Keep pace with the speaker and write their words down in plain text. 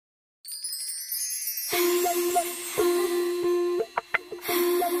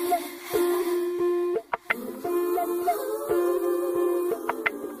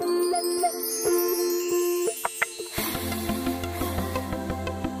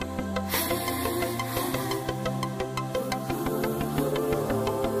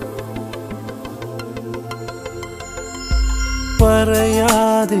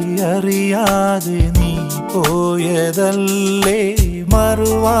പറയാതെ അറിയാതെ നീ പോയതല്ലേ,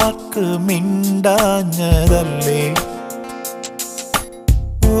 മറുവാക്ക് മിണ്ടാഞ്ഞതല്ലേ,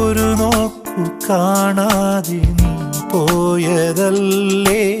 ഒരു നോക്കു കാണാതെ നീ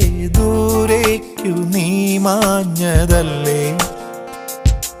പോയതല്ലേ, ദൂരേക്കു നീ മാഞ്ഞതല്ലേ.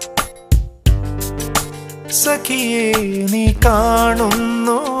 സഖിയേ നീ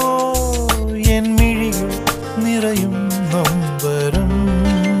കാണുന്നു എൻ മിഴികൾ നിറയും നൊമ്പരം,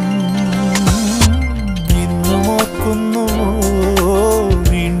 ഇന്നും ഓർക്കുന്നുവോ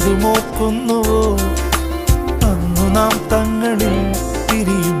വീണ്ടും ഓർക്കുന്നുവോ അന്നു നാം തങ്ങളിൽ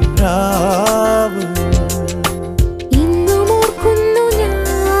പിരിയും രാവ്.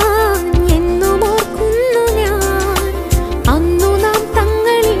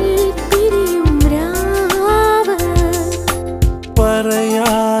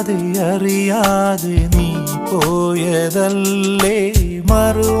 പറയാതെ അറിയാതെ നീ പോയതല്ലേ,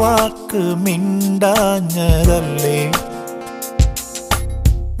 മറുവാക്ക് മിണ്ടാഞ്ഞതല്ലേ,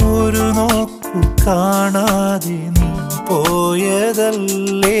 ഒരു നോക്കു കാണാതെ നീ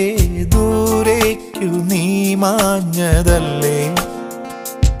പോയതല്ലേ, ദൂരേക്കു നീ മാഞ്ഞതല്ലേ.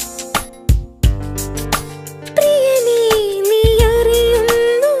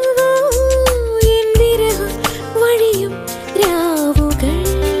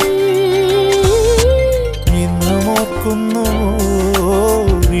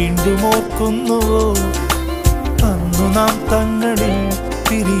 വീണ്ടും ഓർക്കുന്നുവോ അന്നു നാം തങ്ങളിൽ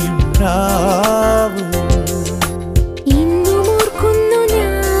പിരിയും രാവ്.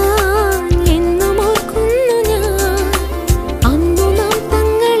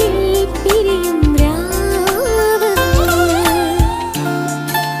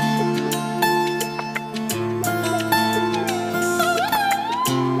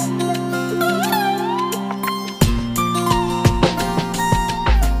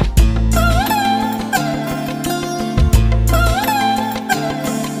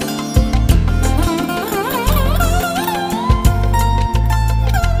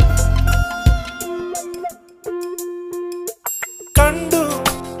 കണ്ടു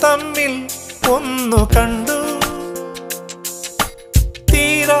തമ്മിൽ ഒന്നു കണ്ടു,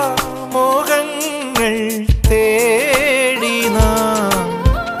 തീരാ മോഹങ്ങൾ തേടി നാം,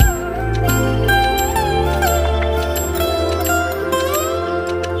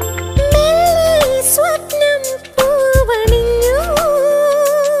 സ്വപ്നം പൂവണിഞ്ഞു,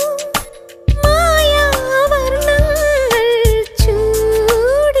 മായാവർണ്ണങ്ങൾ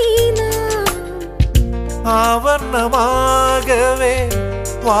ചൂടി നാം, ആവർണമാകവേ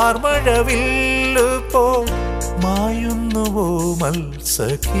വാർമഴവില്ലു പോ മായുന്നുവോ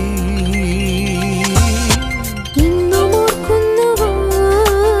മത്സഖീ. ഇന്നും ഓർക്കുന്നുവോ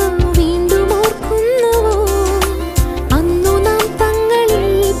വീണ്ടും ഓർക്കുന്നുവോ അന്നു നാം തങ്ങളിൽ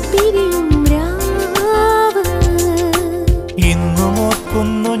പിരിയും രാവ്. ഇന്നും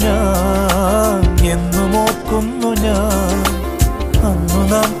ഓർക്കുന്നു ഞാൻ എന്നും ഓർക്കുന്നു ഞാൻ അന്നു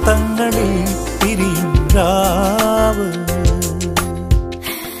നാം തങ്ങളിൽ പിരിയും രാവ്.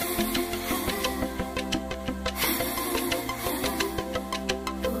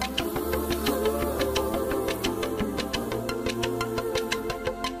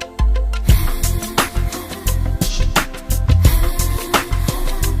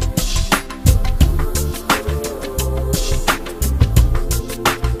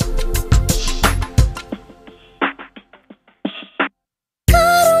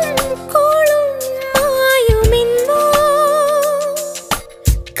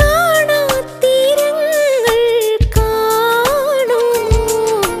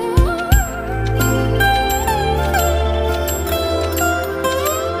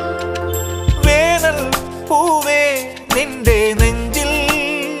 പൂവേ നിന്റെ നെഞ്ചിൽ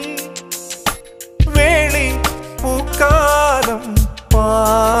വേളി പൂക്കാലം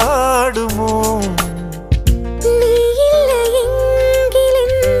പാടുമോ, നീയില്ലയെങ്കിലും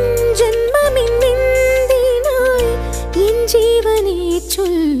ജന്മമിന്നെന്തിനായി എൻ ജീവനെ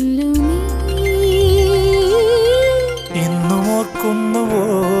ചൊല്ലു നീ. ഇന്നും ഓർക്കുന്നുവോ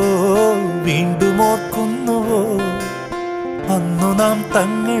വീണ്ടും ഓർക്കുന്നുവോ അന്നു നാം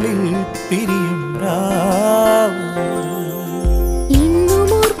തങ്ങളിൽ പിരിയും രാവ്. ഇന്നും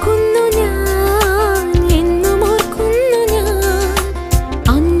ഓർക്കുന്നു ഞാൻ എന്നും ഓർക്കുന്നു ഞാൻ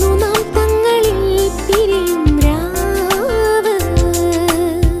അന്നു നാം തങ്ങളിൽ പിരിയും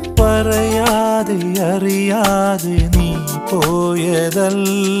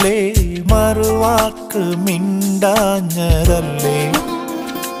പോയതല്ലേ, മറുവാക്ക് മിണ്ടാഞ്ഞതല്ലേ,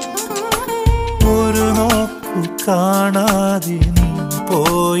 ഒരു നോക്കു കാണാതെ നീ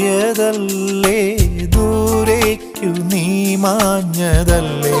പോയതല്ലേ, ദൂരേക്കു നീ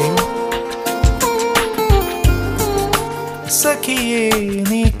മാഞ്ഞതല്ലേ. സഖിയേ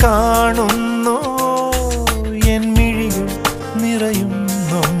നീ കാണുന്നു എൻ മിഴികൾ നിറയും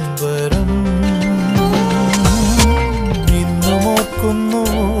നൊമ്പരം. ഇന്നും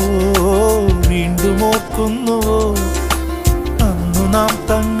ഓർക്കുന്നുവോ, വീണ്ടും ഓർക്കുന്നുവോ, അന്നു നാം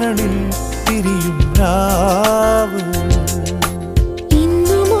തങ്ങളിൽ പിരിയും രാവ്.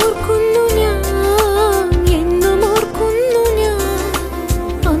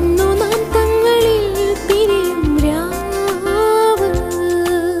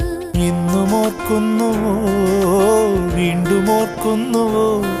 ഓർക്കുന്നുവോ, വീണ്ടും ഓർക്കുന്നുവോ,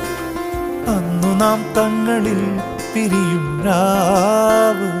 അന്നു നാം തങ്ങളിൽ പിരിയും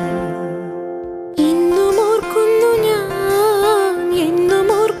രാവ്.